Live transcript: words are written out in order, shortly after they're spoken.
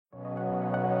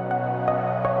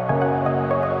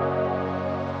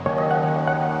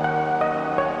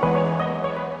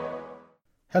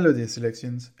Hello dear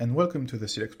Selexians, and welcome to the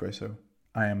SILEXpresso.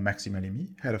 I am Maxime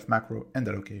Alimi, Head of Macro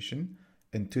Allocation,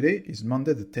 and today is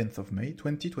Monday the 10th of May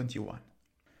 2021.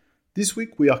 This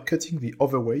week we are cutting the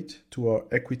overweight to our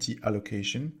equity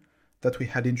allocation that we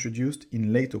had introduced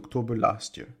in late October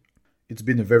last year. It's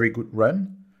been a very good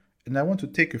run, and I want to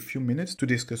take a few minutes to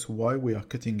discuss why we are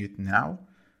cutting it now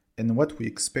and what we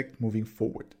expect moving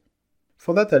forward.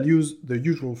 For that, I'll use the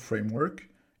usual framework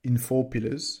in 4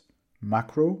 pillars: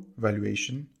 macro,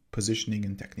 valuation, positioning,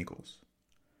 and technicals.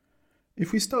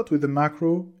 If we start with the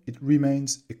macro, it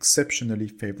remains exceptionally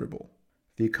favorable.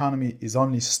 The economy is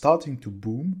only starting to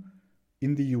boom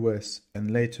in the US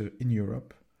and later in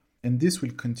Europe, and this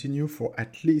will continue for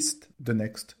at least the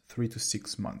next 3 to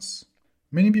 6 months.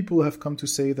 Many people have come to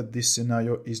say that this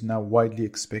scenario is now widely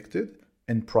expected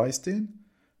and priced in,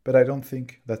 but I don't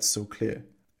think that's so clear.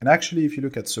 And actually, if you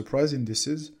look at surprise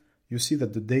indices, you see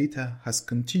that the data has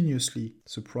continuously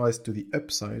surprised to the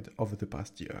upside over the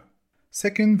past year.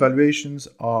 Second, valuations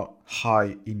are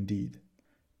high indeed.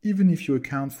 Even if you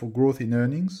account for growth in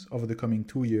earnings over the coming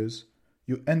 2 years,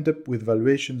 you end up with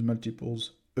valuations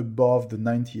multiples above the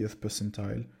 90th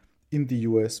percentile in the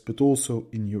US, but also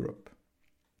in Europe.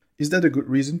 Is that a good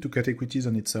reason to cut equities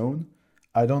on its own?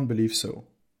 I don't believe so.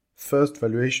 First,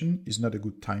 valuation is not a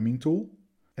good timing tool.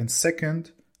 And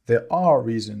second, there are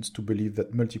reasons to believe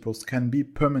that multiples can be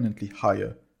permanently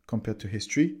higher compared to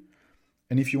history.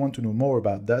 And if you want to know more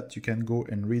about that, you can go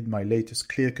and read my latest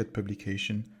clear-cut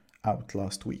publication out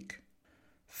last week.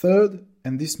 Third,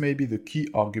 and this may be the key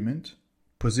argument,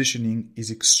 positioning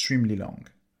is extremely long.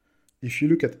 If you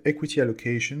look at equity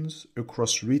allocations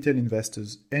across retail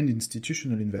investors and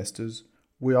institutional investors,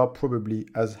 we are probably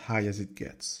as high as it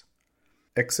gets.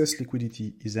 Excess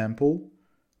liquidity is ample.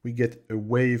 We get a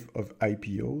wave of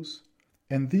IPOs,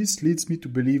 and this leads me to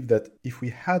believe that if we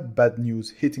had bad news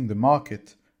hitting the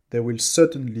market, there will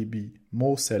certainly be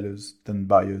more sellers than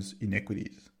buyers in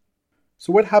equities.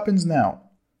 So what happens now?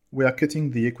 We are cutting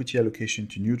the equity allocation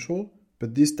to neutral,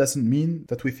 but this doesn't mean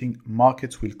that we think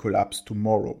markets will collapse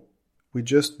tomorrow. We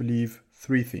just believe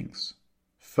 3 things.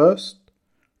 First,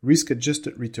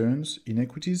 risk-adjusted returns in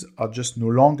equities are just no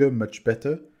longer much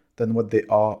better than what they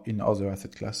are in other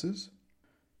asset classes.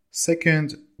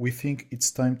 Second, we think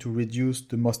it's time to reduce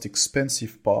the most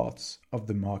expensive parts of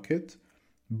the market,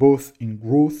 both in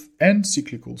growth and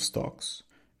cyclical stocks,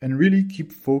 and really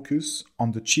keep focus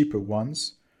on the cheaper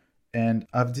ones. And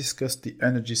I've discussed the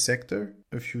energy sector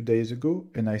a few days ago,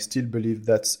 and I still believe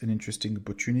that's an interesting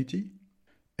opportunity.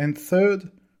 And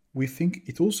third, we think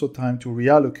it's also time to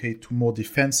reallocate to more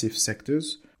defensive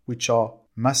sectors, which are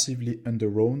massively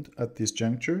underowned at this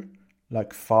juncture, like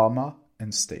pharma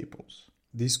and staples.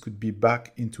 This could be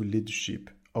back into leadership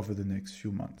over the next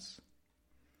few months.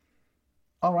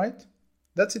 All right,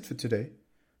 that's it for today.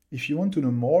 If you want to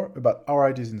know more about our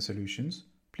ideas and solutions,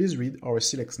 please read our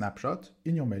Select Snapshot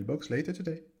in your mailbox later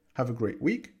today. Have a great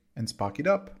week and spark it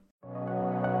up.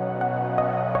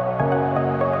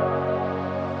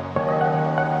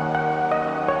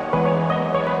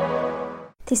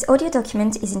 This audio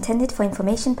document is intended for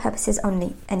information purposes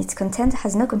only, and its content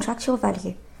has no contractual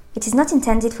value. It is not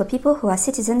intended for people who are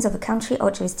citizens of a country or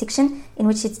jurisdiction in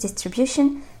which its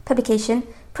distribution, publication,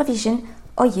 provision,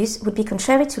 or use would be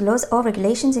contrary to laws or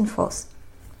regulations in force.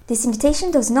 This invitation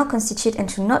does not constitute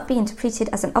and should not be interpreted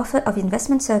as an offer of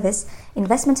investment service,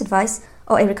 investment advice,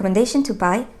 or a recommendation to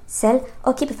buy, sell,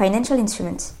 or keep a financial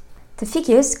instrument. The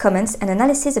figures, comments, and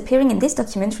analysis appearing in this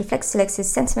document reflect Silex's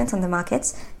sentiment on the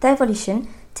markets, their evolution,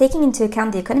 taking into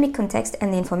account the economic context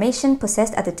and the information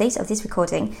possessed at the date of this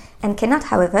recording, and cannot,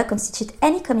 however, constitute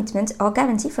any commitment or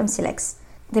guarantee from Silex.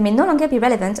 They may no longer be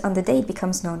relevant on the day it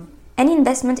becomes known. Any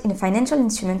investment in a financial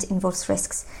instrument involves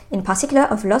risks, in particular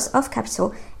of loss of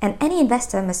capital, and any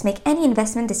investor must make any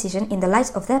investment decision in the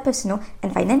light of their personal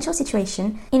and financial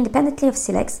situation, independently of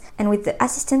Silex, and with the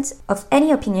assistance of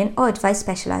any opinion or advice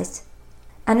specialized.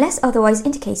 Unless otherwise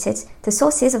indicated, the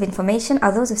sources of information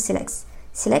are those of Silex.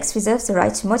 Silex reserves the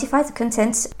right to modify the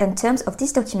contents and terms of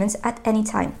these documents at any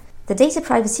time. The data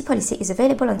privacy policy is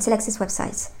available on Silex's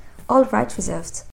website. All rights reserved.